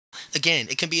Again,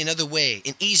 it can be another way,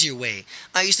 an easier way.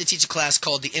 I used to teach a class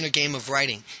called The Inner Game of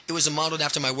Writing. It was modeled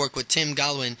after my work with Tim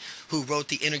Galwin, who wrote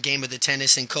The Inner Game of the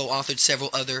Tennis and co-authored several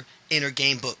other inner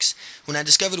game books. When I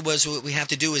discovered was what we have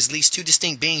to do is at least two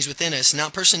distinct beings within us,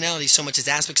 not personalities so much as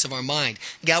aspects of our mind.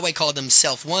 Galway called them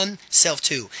Self 1, Self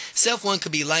 2. Self 1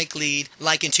 could be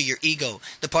likened to your ego,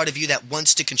 the part of you that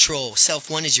wants to control. Self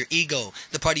 1 is your ego,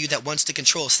 the part of you that wants to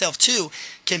control. Self 2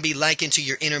 can be likened to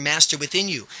your inner master within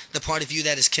you, the part of you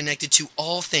that is connected to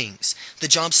all things. The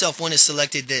job Self 1 is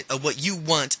selected of what you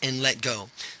want and let go.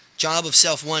 Job of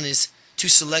Self 1 is to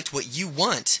select what you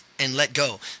want and let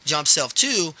go. Job Self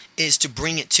 2 is to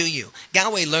bring it to you.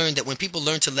 Galway learned that when people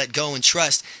learned to let go and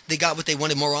trust, they got what they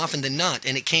wanted more often than not,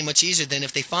 and it came much easier than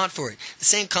if they fought for it. The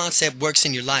same concept works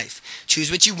in your life.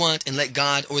 Choose what you want and let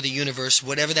God or the universe,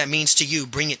 whatever that means to you,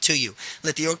 bring it to you.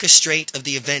 Let the orchestrate of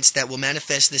the events that will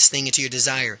manifest this thing into your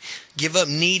desire. Give up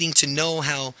needing to know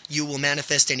how you will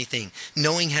manifest anything.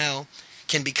 Knowing how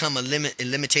can become a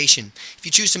limitation. If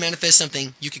you choose to manifest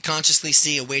something, you can consciously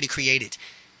see a way to create it.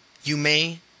 You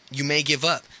may give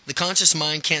up. The conscious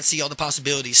mind can't see all the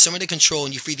possibilities. Surrender control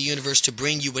and you free the universe to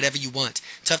bring you whatever you want.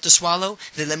 Tough to swallow?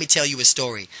 Then let me tell you a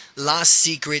story. Lost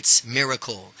Secrets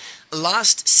Miracle.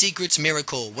 Lost Secrets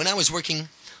Miracle. When I was working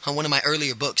on one of my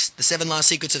earlier books, The 7 Lost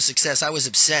Secrets of Success, I was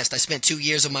obsessed. I spent 2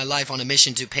 years of my life on a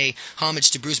mission to pay homage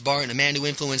to Bruce Barton, a man who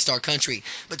influenced our country,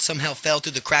 but somehow fell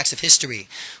through the cracks of history.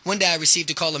 One day I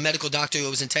received a call, a medical doctor who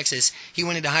was in Texas. He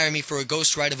wanted to hire me for a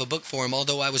ghostwrite of a book for him.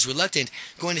 Although I was reluctant,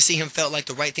 going to see him felt like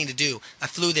the right thing to do. I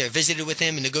flew there, visited with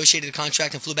him, and negotiated a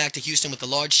contract and flew back to Houston with a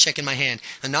large check in my hand,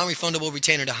 a non-refundable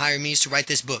retainer to hire me to write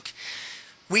this book.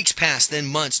 Weeks passed, then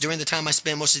months. During the time I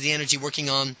spent most of the energy working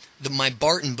on my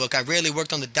Barton book, I rarely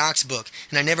worked on the doc's book,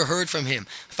 and I never heard from him.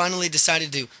 I finally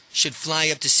decided should fly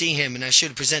up to see him, and I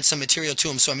should present some material to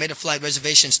him, so I made a flight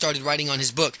reservation and started writing on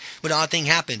his book. But an odd thing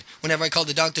happened. Whenever I called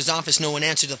the doctor's office, no one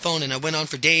answered the phone, and I went on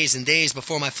for days and days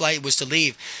before my flight was to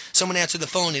leave. Someone answered the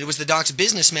phone, and it was the doc's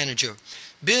business manager.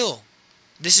 "Bill,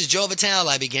 this is Joe Vitale,"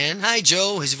 I began. "Hi,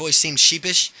 Joe." His voice seemed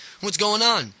sheepish. "What's going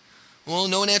on?" "Well,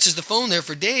 no one answers the phone there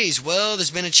for days." "Well,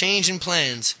 there's been a change in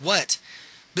plans." "What?"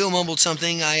 Bill mumbled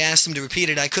something. I asked him to repeat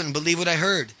it. I couldn't believe what I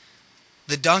heard.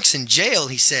 "The doc's in jail,"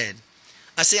 he said.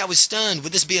 I was stunned.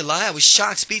 Would this be a lie? I was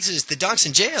shocked, speechless. "The doc's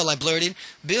in jail," I blurted.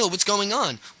 "Bill, what's going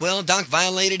on?" "Well, Doc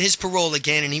violated his parole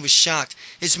again," and he was shocked.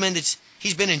 "It's meant that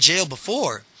he's been in jail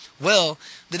before." "Well,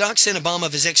 the doc sent a bomb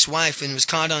of his ex-wife and was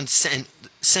caught on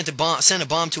sent a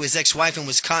bomb to his ex-wife and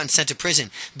was caught and sent to prison,"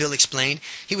 Bill explained.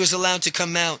 "He was allowed to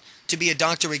come out to be a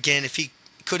doctor again if he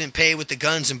couldn't pay with the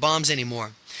guns and bombs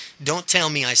anymore." "Don't tell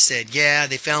me," I said. "Yeah,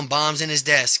 they found bombs in his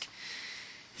desk."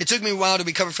 It took me a while to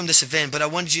recover from this event, but I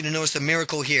wanted you to notice the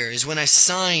miracle here is when I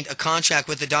signed a contract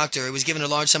with the doctor, I was given a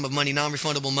large sum of money,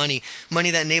 non-refundable money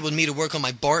that enabled me to work on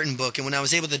my Barton book, and when I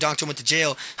was able, the doctor went to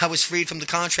jail, I was freed from the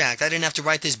contract. I didn't have to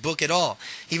write this book at all,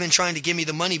 even trying to give me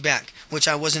the money back, which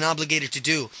I wasn't obligated to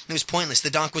do. It was pointless. The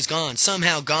doc was gone.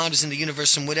 Somehow God was in the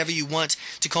universe, and whatever you want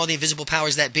to call the invisible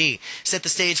powers that be, set the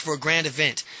stage for a grand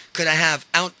event. Could I have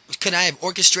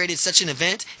orchestrated such an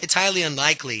event? It's highly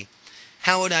unlikely.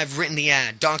 How would I have written the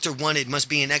ad? Doctor wanted must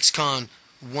be an ex-con,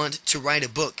 want to write a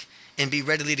book and be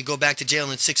ready to go back to jail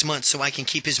in 6 months so I can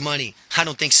keep his money. I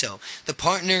don't think so. The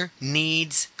partner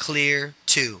needs clear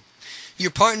too. Your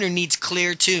partner needs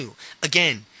clear too.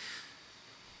 Again,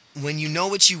 when you know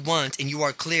what you want and you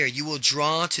are clear, you will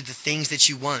draw to the things that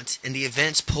you want and the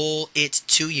events pull it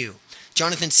to you.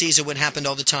 Jonathan Caesar, what happened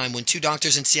all the time. When 2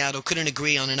 doctors in Seattle couldn't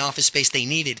agree on an office space they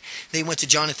needed, they went to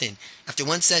Jonathan. After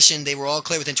one session, they were all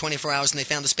clear within 24 hours and they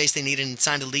found the space they needed and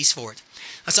signed a lease for it.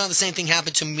 I saw the same thing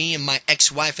happen to me and my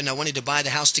ex-wife, and I wanted to buy the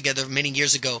house together many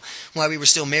years ago while we were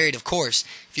still married, of course.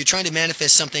 If you're trying to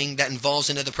manifest something that involves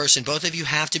another person, both of you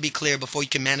have to be clear before you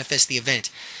can manifest the event.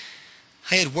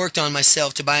 I had worked on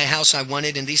myself to buy a house I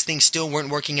wanted, and these things still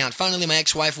weren't working out. Finally, my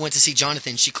ex-wife went to see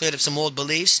Jonathan. She cleared up some old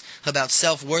beliefs about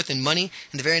self-worth and money,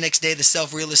 and the very next day, the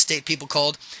self-real estate people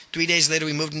called. 3 days later,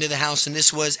 we moved into the house, and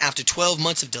this was after 12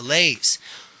 months of delays.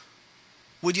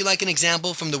 Would you like an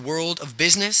example from the world of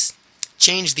business?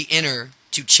 Change the inner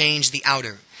to change the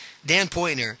outer. Dan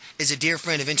Poitner is a dear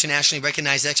friend of internationally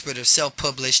recognized expert of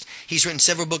self-published. He's written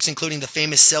several books, including the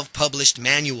famous Self-Published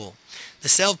Manual. The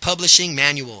Self-Publishing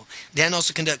Manual. Dan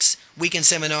also conducts weekend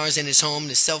seminars in his home,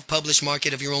 the self-published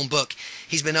market of your own book.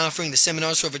 He's been offering the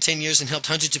seminars for over 10 years and helped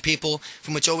hundreds of people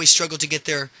from which always struggled to get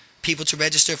their people to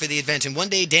register for the event. And one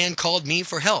day Dan called me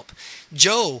for help.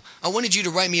 "Joe, I wanted you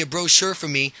to write me a brochure for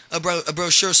me, a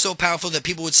brochure so powerful that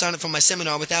people would sign up for my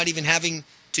seminar without me having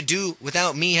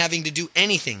to do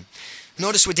anything."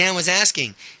 Notice what Dan was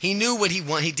asking. He knew what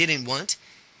he didn't want.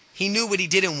 He knew what he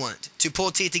didn't want, to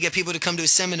pull teeth to get people to come to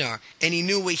his seminar, and he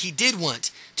knew what he did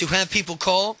want, to have people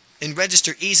call and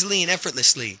register easily and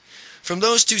effortlessly. From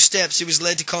those two steps, he was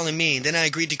led to calling me, and then I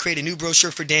agreed to create a new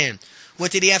brochure for Dan.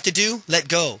 What did he have to do? Let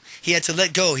go. He had to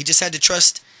let go. He just had to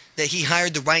trust that he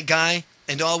hired the right guy,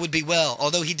 and all would be well.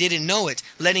 Although he didn't know it,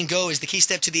 letting go is the key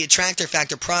step to the attractor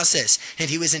factor process, and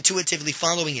he was intuitively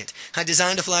following it. I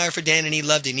designed a flyer for Dan, and he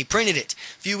loved it, and he printed it.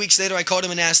 A few weeks later, I called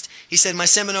him and asked. He said, "My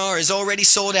seminar is already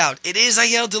sold out." "It is?" I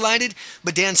yelled, delighted,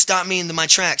 but Dan stopped me in my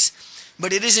tracks.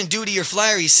 "But it isn't due to your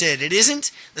flyer," he said. "It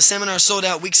isn't? The seminar sold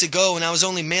out weeks ago, and I was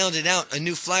only mailed it out a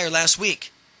new flyer last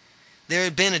week." There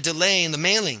had been a delay in the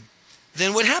mailing.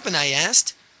 "Then what happened?" I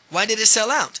asked. "Why did it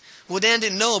sell out?" Well, Dan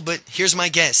didn't know, but here's my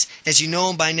guess. As you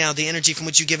know by now, the energy from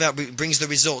which you give out brings the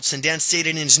results. And Dan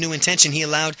stated in his new intention, he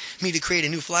allowed me to create a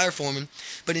new flyer for him.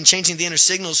 But in changing the inner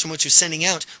signals from what you're sending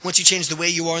out, once you change the way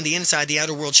you are on the inside, the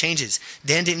outer world changes.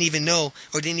 Dan didn't even know,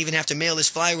 or didn't even have to mail his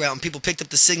flyer out, and people picked up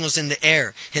the signals in the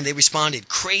air, and they responded.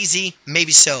 Crazy?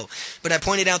 Maybe so. But I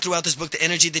pointed out throughout this book, the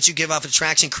energy that you give off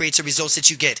attraction creates the results that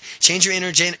you get. Change your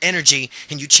energy,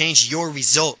 and you change your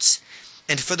results.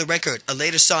 And for the record, I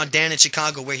later saw Dan in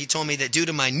Chicago, where he told me that due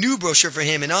to my new brochure for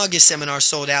him, an August seminar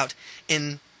sold out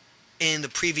in the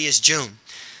previous June.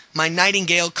 My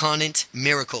Nightingale Conant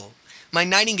Miracle. My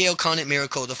Nightingale Conant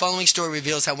Miracle. The following story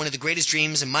reveals how one of the greatest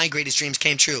dreams and my greatest dreams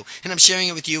came true. And I'm sharing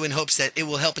it with you in hopes that it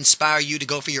will help inspire you to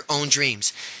go for your own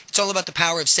dreams. It's all about the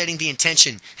power of setting the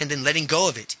intention and then letting go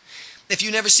of it. If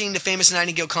you've never seen the famous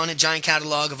Nightingale Conant giant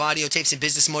catalog of audio tapes in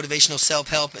business, motivational,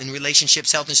 self-help, and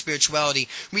relationships, health, and spirituality,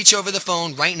 reach over the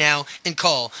phone right now and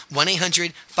call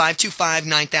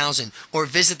 1-800-525-9000 or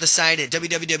visit the site at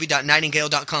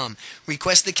www.nightingale.com.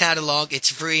 Request the catalog. It's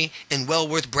free and well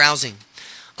worth browsing.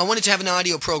 I wanted to have an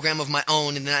audio program of my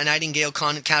own in the Nightingale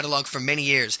Conant catalog for many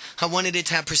years. I wanted it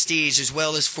to have prestige as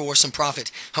well as for some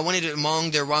profit. I wanted it among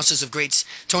their rosters of greats: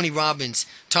 Tony Robbins,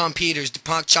 Tom Peters,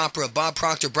 Deepak Chopra, Bob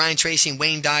Proctor, Brian Tracy, and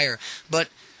Wayne Dyer. But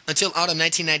until autumn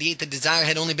 1998, the desire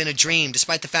had only been a dream.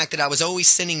 Despite the fact that I was always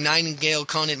sending Nightingale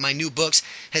Conant my new books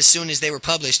as soon as they were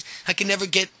published, I could never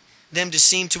get them to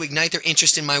seem to ignite their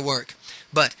interest in my work.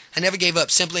 But I never gave up,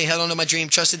 simply held on to my dream,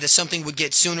 trusted that something would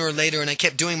get sooner or later, and I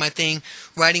kept doing my thing,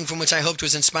 writing from which I hoped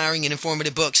was inspiring and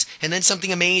informative books. And then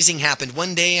something amazing happened.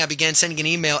 One day I began sending an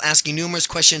email asking numerous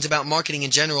questions about marketing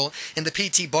in general, and the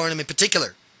P.T. Barnum in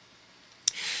particular.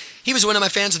 He was one of my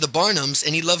fans of the Barnums,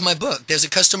 and he loved my book. There's a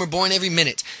customer born every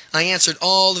minute. I answered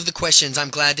all of the questions. I'm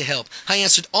glad to help. I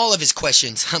answered all of his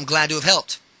questions. I'm glad to have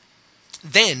helped.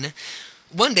 Then,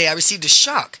 one day I received a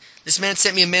shock. This man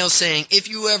sent me a mail saying, "If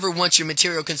you ever want your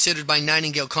material considered by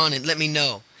Nightingale Conant, let me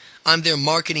know. I'm their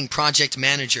marketing project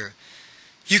manager."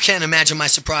 You can't imagine my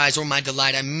surprise or my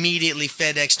delight. I immediately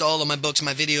FedExed all of my books,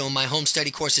 my video, and my home study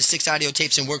courses, 6 audio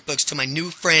tapes and workbooks to my new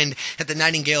friend at the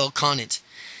Nightingale Conant.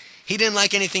 He didn't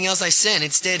like anything else I sent.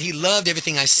 Instead, he loved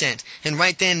everything I sent. And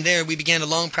right then and there, we began a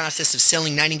long process of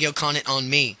selling Nightingale Conant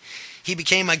on me. He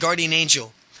became my guardian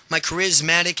angel, my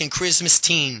charismatic and Christmas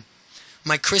teen,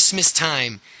 my Christmas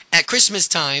time. At Christmas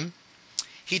time,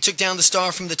 he took down the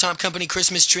star from the top company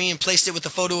Christmas tree and placed it with a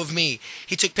photo of me.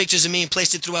 He took pictures of me and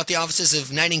placed it throughout the offices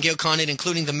of Nightingale Conant,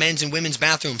 including the men's and women's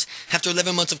bathrooms. After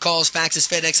 11 months of calls, faxes,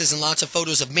 FedExes, and lots of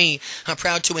photos of me, I'm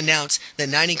proud to announce that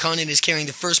Nightingale Conant is carrying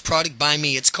the first product by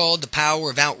me. It's called The Power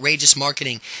of Outrageous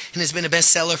Marketing, and has been a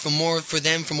bestseller for more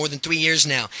than 3 years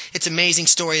now. It's an amazing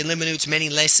story. It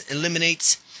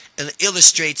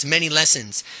illustrates many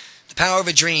lessons. The power of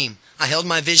a dream. I held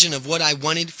my vision of what I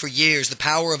wanted for years. The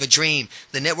power of a dream.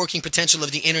 The networking potential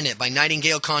of the internet. By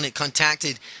Nightingale Conant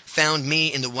found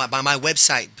me by my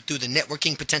website through the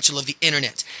networking potential of the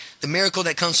internet. The miracle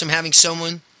that comes from having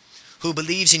someone who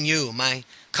believes in you. My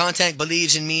contact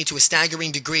believes in me to a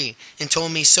staggering degree and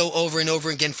told me so over and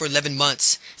over again for 11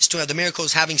 months. It's to have the miracle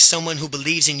of having someone who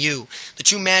believes in you. The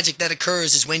true magic that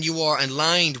occurs is when you are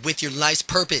aligned with your life's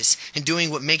purpose and doing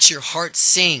what makes your heart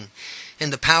sing.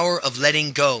 And the power of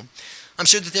letting go. I'm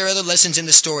sure that there are other lessons in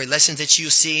the story, lessons that you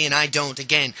see and I don't.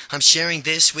 Again, I'm sharing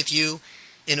this with you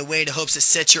in a way to hopes to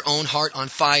set your own heart on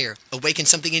fire, awaken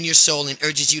something in your soul and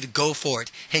urges you to go for it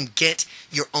and get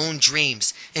your own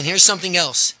dreams. And here's something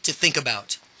else to think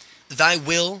about. Thy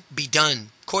will be done.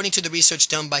 According to the research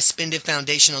done by Spindiff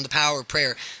Foundation on the power of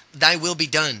prayer, thy will be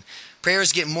done.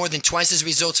 Prayers get more than twice as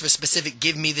results for a specific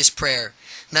 "give me this" prayer.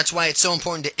 And that's why it's so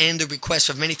important to end the request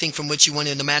of anything from which you want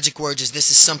in the magic words is "this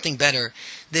is something better.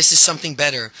 This is something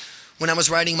better." When I was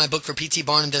writing my book for P.T.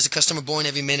 Barnum, There's a Customer Born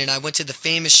Every Minute, I went to the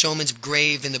famous showman's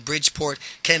grave in the Bridgeport,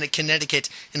 Connecticut,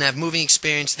 and I have moving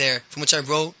experience there, from which I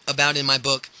wrote about in my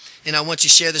book. And I want to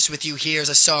share this with you here as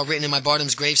I saw written in my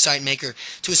Barnum's gravesite maker.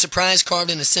 To a surprise carved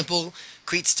in a simple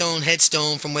Crete stone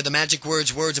headstone from where the magic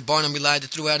words of Barnum relied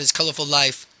throughout his colorful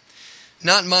life.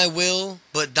 Not my will,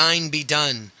 but thine be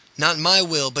done. Not my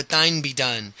will, but thine be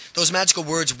done. Those magical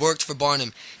words worked for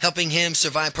Barnum, helping him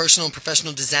survive personal and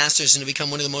professional disasters and to become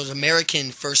one of the most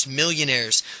American first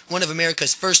millionaires. One of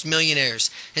America's first millionaires.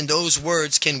 And those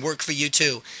words can work for you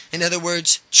too. In other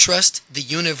words, trust the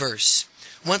universe.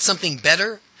 Want something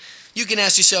better? You can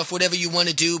ask yourself whatever you want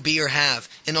to do, be, or have,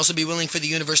 and also be willing for the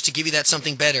universe to give you that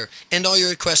something better. End all your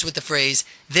requests with the phrase,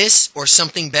 this or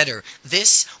something better.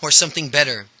 This or something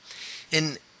better.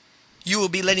 And you will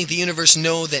be letting the universe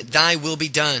know that thy will be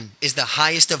done is the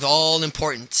highest of all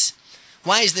importance.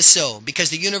 Why is this so?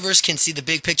 Because the universe can see the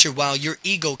big picture while your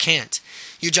ego can't.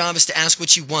 Your job is to ask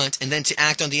what you want and then to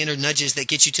act on the inner nudges that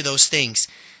get you to those things.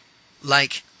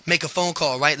 Like make a phone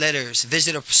call, write letters,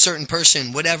 visit a certain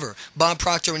person, whatever. Bob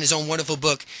Proctor in his own wonderful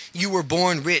book, You Were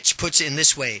Born Rich, puts it in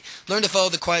this way. Learn to follow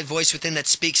the quiet voice within that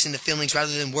speaks in the feelings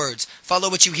rather than words.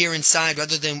 Follow what you hear inside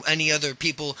rather than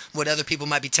what other people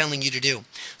might be telling you to do.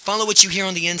 Follow what you hear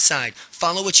on the inside.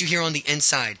 Follow what you hear on the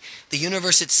inside. The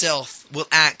universe itself will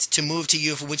act to move to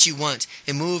you for what you want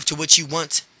and move to what you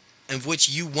want and what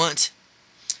you want.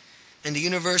 And the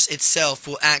universe itself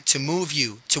will act to move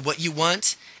you to what you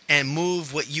want and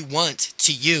move what you want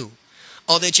to you.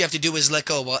 All that you have to do is let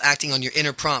go while acting on your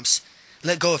inner prompts.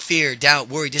 Let go of fear, doubt,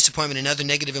 worry, disappointment, and other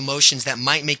negative emotions that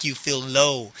might make you feel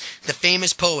low. The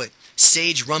famous poet,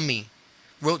 Sage Rumney,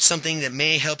 wrote something that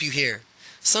may help you here.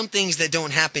 Some things that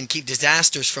don't happen keep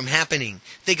disasters from happening.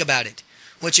 Think about it.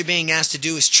 What you're being asked to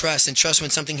do is trust, and trust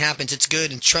when something happens, it's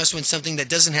good, and trust when something that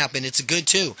doesn't happen, it's good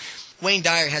too. Wayne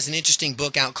Dyer has an interesting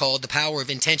book out called The Power of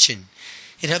Intention.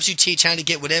 It helps you teach how to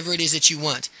get whatever it is that you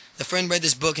want. A friend read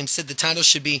this book and said the title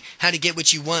should be How to Get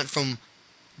What You Want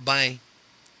by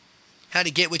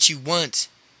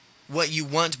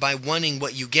wanting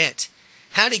what you get.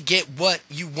 How to get what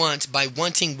you want by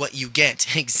wanting what you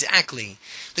get. Exactly.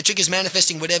 The trick is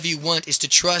manifesting whatever you want is to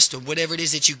trust whatever it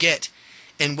is that you get.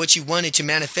 And what you wanted to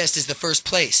manifest is the first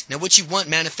place. Now what you want,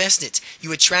 manifest it.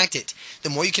 You attract it. The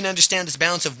more you can understand this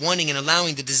balance of wanting and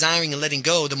allowing, the desiring and letting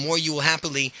go, the more you will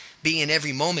happily be in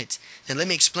every moment. Now let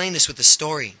me explain this with a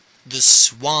story. The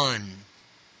Swan.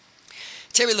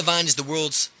 Terry Levine is the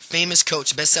world's famous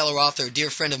coach, bestseller author, a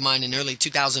dear friend of mine in early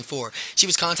 2004. She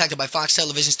was contacted by Fox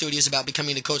Television Studios about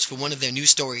becoming the coach for one of their news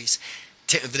stories.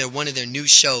 One of their news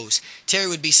shows. Terry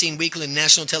would be seen weekly in a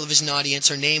national television audience.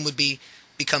 Her name would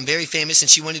become very famous, and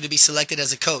she wanted to be selected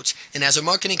as a coach. And as a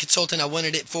marketing consultant, I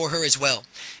wanted it for her as well.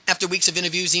 After weeks of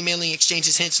interviews, emailing,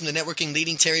 exchanges, hints from the networking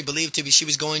leading Terry believed she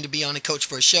was going to be on a coach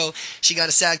for a show, she got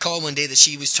a sad call one day that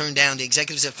she was turned down. The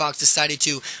executives at Fox decided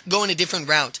to go in a different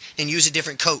route and use a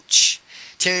different coach.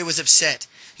 Terry was upset.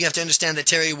 You have to understand that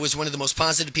Terry was one of the most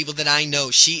positive people that I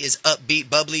know. She is upbeat,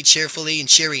 bubbly, cheerfully, and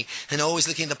cheery, and always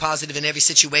looking at the positive in every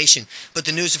situation. But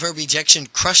the news of her rejection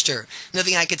crushed her.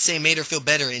 Nothing I could say made her feel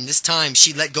better, and this time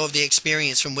she let go of the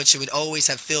experience from which she would always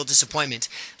have filled disappointment.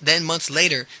 Then, months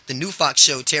later, the new Fox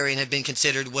show Terry had been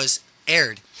considered was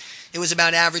aired. It was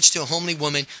about average to a homely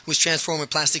woman who was transformed with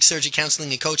plastic surgery,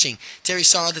 counseling, and coaching. Terry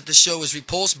saw that the show was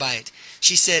repulsed by it.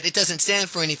 She said, "It doesn't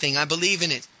stand for anything. I believe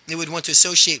in it. It would want to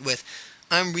associate with.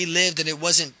 I'm relieved that it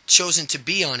wasn't chosen to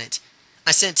be on it."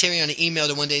 I sent Terry on an email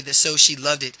to one day that so she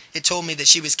loved it. It told me that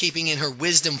she was keeping in her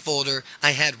wisdom folder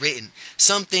I had written.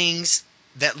 Some things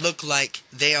that look like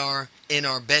they are in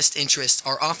our best interest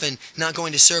are often not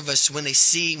going to serve us when we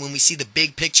see the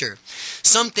big picture.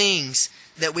 Some things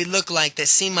that we look like that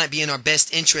seem might be in our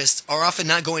best interests are often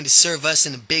not going to serve us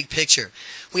in the big picture.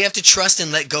 We have to trust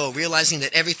and let go, realizing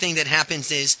that everything that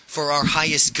happens is for our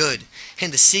highest good.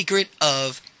 And the secret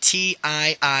of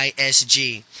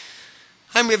TIISG.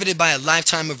 I'm riveted by A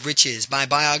Lifetime of Riches, by a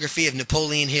biography of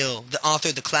Napoleon Hill, the author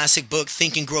of the classic book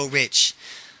Think and Grow Rich.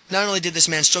 Not only did this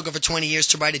man struggle for 20 years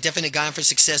to write a definite guide for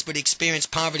success, but he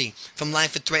experienced poverty from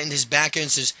life that threatened his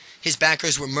backers. His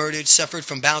backers were murdered, suffered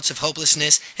from bouts of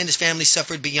hopelessness, and his family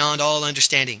suffered beyond all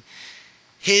understanding.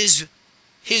 His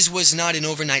was not an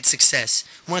overnight success.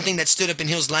 One thing that stood up in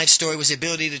Hill's life story was the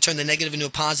ability to turn the negative into a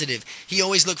positive. He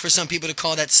always looked for some people to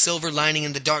call that silver lining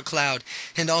in the dark cloud.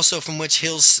 And also from which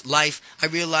Hill's life, I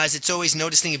realized it's always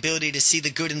noticing the ability to see the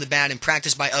good and the bad and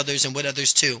practice by others and with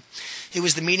others too. It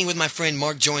was the meeting with my friend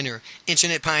Mark Joyner,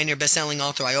 internet pioneer, best-selling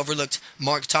author. I overlooked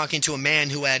Mark talking to a man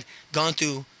who had gone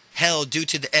through hell due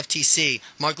to the FTC.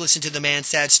 Mark listened to the man's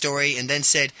sad story and then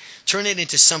said, "Turn it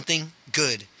into something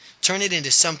good. Turn it into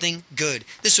something good."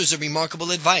 This was a remarkable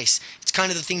advice. It's It's kind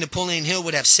of the thing Napoleon Hill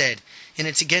would have said, and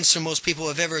it's against what most people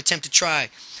have ever attempted to try.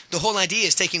 The whole idea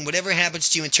is taking whatever happens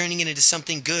to you and turning it into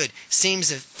something good. Seems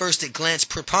at first glance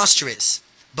preposterous,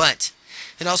 but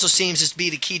it also seems to be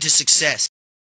the key to success.